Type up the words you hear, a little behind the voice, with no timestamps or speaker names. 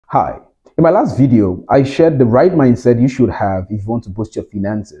Hi, in my last video, I shared the right mindset you should have if you want to boost your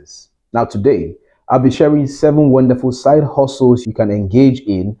finances. Now today, I'll be sharing 7 wonderful side hustles you can engage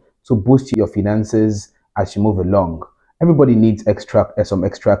in to boost your finances as you move along. Everybody needs some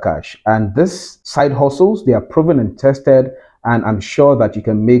extra cash, and these side hustles, they are proven and tested, and I'm sure that you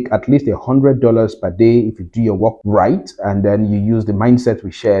can make at least $100 per day if you do your work right, and then you use the mindset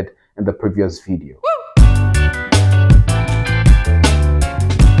we shared in the previous video.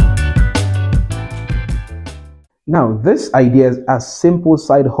 Now, these ideas are simple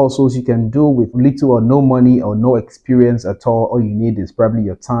side hustles you can do with little or no money or no experience at all. All you need is probably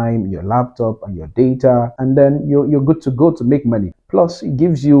your time, your laptop, and your data, and then you're good to go to make money. Plus, it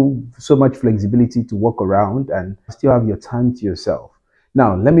gives you so much flexibility to walk around and still have your time to yourself.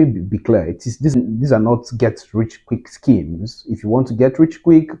 Now, let me be clear. These are not get-rich-quick schemes. If you want to get rich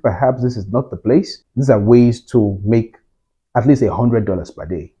quick, perhaps this is not the place. These are ways to make at least $100 per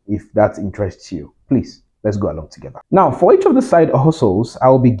day. If that interests you, please. Let's go along together. Now, for each of the side hustles, I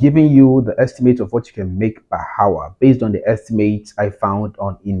will be giving you the estimate of what you can make per hour based on the estimates I found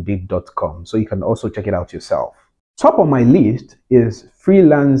on Indeed.com. So you can also check it out yourself. Top on my list is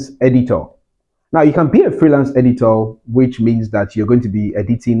freelance editor. Now, you can be a freelance editor, which means that you're going to be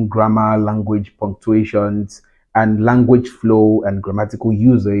editing grammar, language punctuations, and language flow and grammatical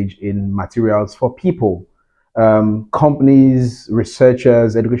usage in materials for people. Companies,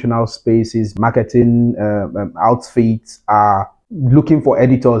 researchers, educational spaces, marketing outfits are looking for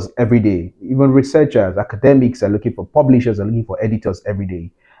editors every day. Even researchers, academics are looking for, publishers are looking for editors every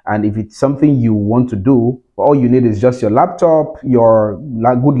day. And if it's something you want to do, all you need is just your laptop, your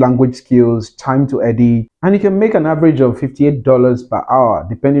good language skills, time to edit, and you can make an average of $58 per hour,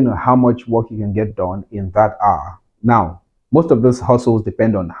 depending on how much work you can get done in that hour. Now, most of those hustles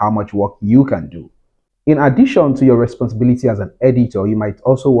depend on how much work you can do. In addition to your responsibility as an editor, you might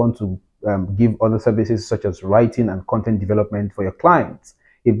also want to give other services such as writing and content development for your clients,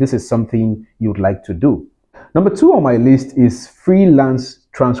 if this is something you'd like to do. Number 2 on my list is freelance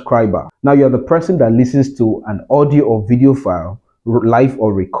transcriber. Now, you're the person that listens to an audio or video file, live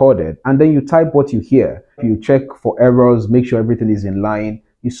or recorded, and then you type what you hear. You check for errors, make sure everything is in line,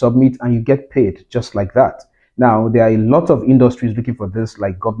 you submit, and you get paid just like that. Now, there are a lot of industries looking for this,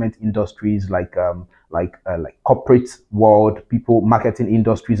 like government industries, like corporate world, people, marketing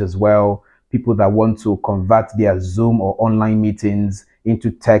industries as well, people that want to convert their Zoom or online meetings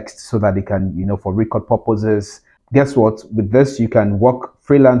into text so that they can, for record purposes. Guess what? With this, you can work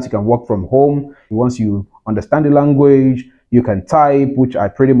freelance, you can work from home. Once you understand the language, you can type, which I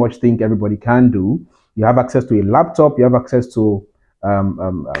pretty much think everybody can do. You have access to a laptop, you have access to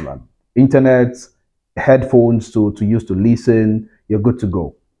internet, headphones to use to listen, you're good to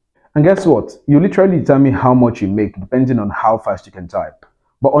go. And guess what? You literally determine how much you make depending on how fast you can type.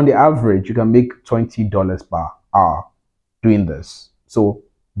 But on the average, you can make $20 per hour doing this. So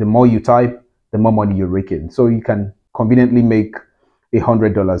the more you type, the more money you rake in. So you can conveniently make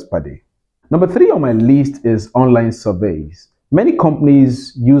 $100 per day. Number 3 on my list is online surveys. Many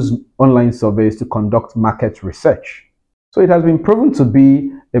companies use online surveys to conduct market research. So it has been proven to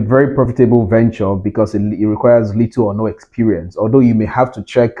be a very profitable venture because it requires little or no experience, although you may have to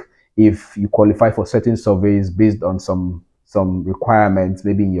check if you qualify for certain surveys based on some requirements,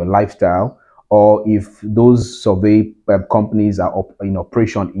 maybe in your lifestyle, or if those survey companies are in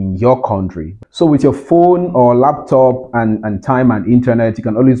operation in your country. So with your phone or laptop and time and internet, you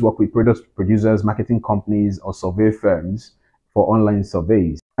can always work with product producers, marketing companies, or survey firms for online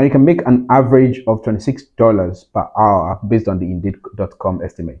surveys. And you can make an average of $26 per hour based on the Indeed.com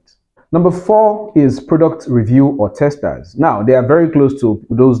estimate. Number 4 is product review or testers. Now, they are very close to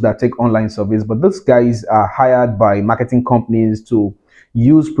those that take online surveys, but these guys are hired by marketing companies to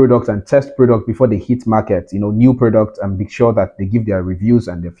use products and test products before they hit market, new products, and make sure that they give their reviews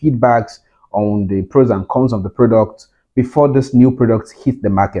and their feedbacks on the pros and cons of the product before this new products hit the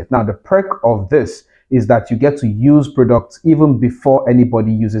market. Now, the perk of this is that you get to use products even before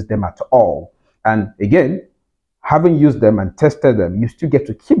anybody uses them at all. And again, having used them and tested them, you still get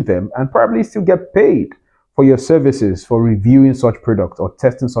to keep them and probably still get paid for your services for reviewing such products or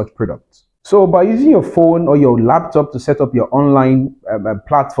testing such products. So by using your phone or your laptop to set up your online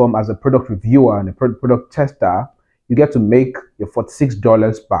platform as a product reviewer and a product tester, you get to make your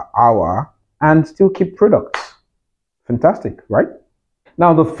 $46 per hour and still keep products. Fantastic, right?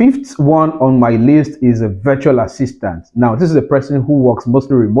 Now, the 5th one on my list is a virtual assistant. Now, this is a person who works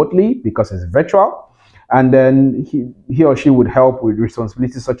mostly remotely because it's virtual. And then he or she would help with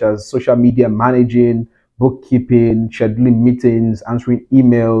responsibilities such as social media managing, bookkeeping, scheduling meetings, answering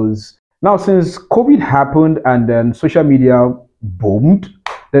emails. Now, since COVID happened and then social media boomed,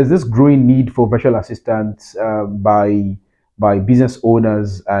 There's this growing need for virtual assistants by business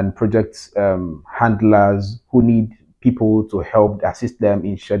owners and project handlers who need people to help assist them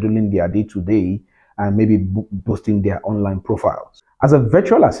in scheduling their day-to-day and maybe boosting their online profiles. As a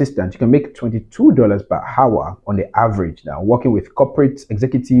virtual assistant, you can make $22 per hour on the average now, working with corporate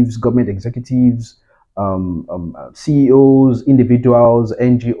executives, government executives, CEOs, individuals,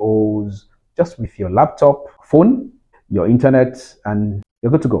 NGOs, just with your laptop, phone, your internet, and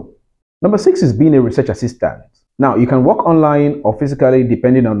you're good to go. Number 6 is being a research assistant. Now, you can work online or physically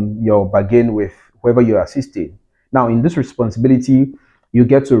depending on your bargain with whoever you're assisting. Now, in this responsibility, you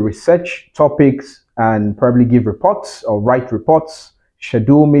get to research topics and probably give reports or write reports,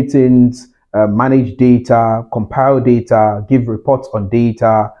 schedule meetings, manage data, compile data, give reports on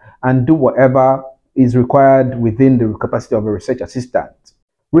data, and do whatever is required within the capacity of a research assistant.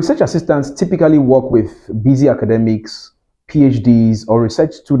 Research assistants typically work with busy academics, PhDs, or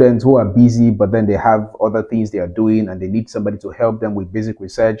research students who are busy, but then they have other things they are doing and they need somebody to help them with basic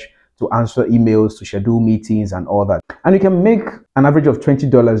research, to answer emails, to schedule meetings and all that. And you can make an average of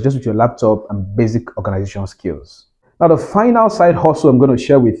 $20 just with your laptop and basic organization skills. Now, the final side hustle I'm going to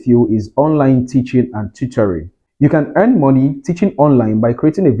share with you is online teaching and tutoring. You can earn money teaching online by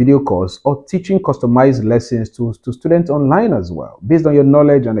creating a video course or teaching customized lessons to students online as well, based on your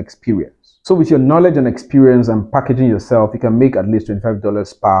knowledge and experience. So with your knowledge and experience and packaging yourself, you can make at least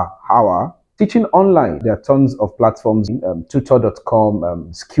 $25 per hour teaching online. There are tons of platforms,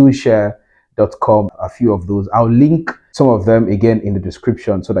 tutor.com, skillshare.com, a few of those. I'll link some of them again in the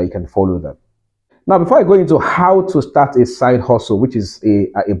description so that you can follow them. Now, before I go into how to start a side hustle, which is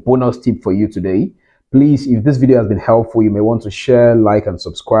a bonus tip for you today, please, if this video has been helpful, you may want to share, like, and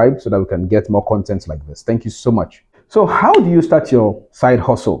subscribe so that we can get more content like this. Thank you so much. So how do you start your side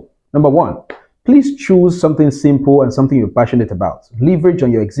hustle? Number 1, please choose something simple and something you're passionate about. Leverage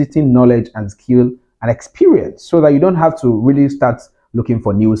on your existing knowledge and skill and experience so that you don't have to really start looking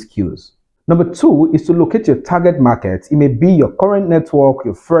for new skills. Number 2 is to locate your target market. It may be your current network,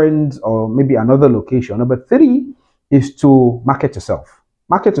 your friends, or maybe another location. Number 3 is to market yourself.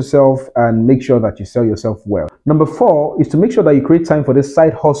 Market yourself and make sure that you sell yourself well. Number 4 is to make sure that you create time for this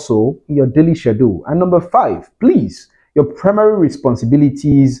side hustle in your daily schedule. And number 5, please, your primary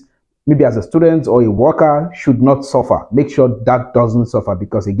responsibilities, maybe as a student or a worker, should not suffer. Make sure that doesn't suffer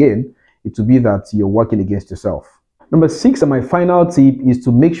because, again, it will be that you're working against yourself. Number 6, and my final tip, is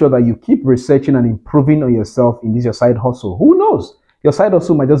to make sure that you keep researching and improving on yourself in this your side hustle. Who knows? Your side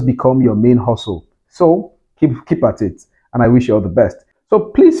hustle might just become your main hustle. So keep at it, and I wish you all the best. So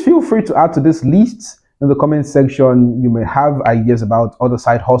please feel free to add to this list in the comment section. You may have ideas about other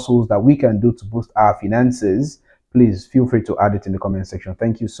side hustles that we can do to boost our finances. Please feel free to add it in the comment section.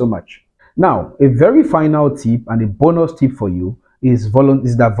 Thank you so much. Now, a very final tip and a bonus tip for you is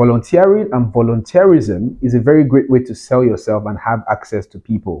that volunteering and volunteerism is a very great way to sell yourself and have access to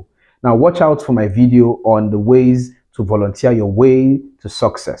people. Now, watch out for my video on the ways to volunteer your way to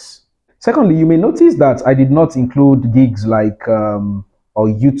success. Secondly, you may notice that I did not include gigs like or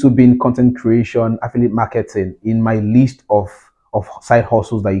YouTubing, content creation, affiliate marketing in my list of side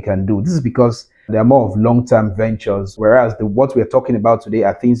hustles that you can do. This is because they are more of long-term ventures, whereas what we're talking about today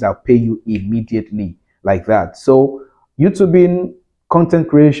are things that pay you immediately like that. So YouTubing, content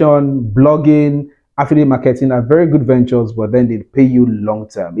creation, blogging, affiliate marketing are very good ventures, but then they pay you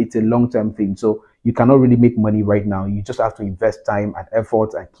long-term. It's a long-term thing. So you cannot really make money right now. You just have to invest time and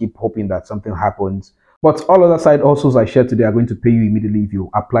effort and keep hoping that something happens. But all other side hustles I shared today are going to pay you immediately if you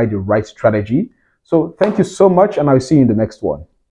apply the right strategy. So thank you so much, and I'll see you in the next one.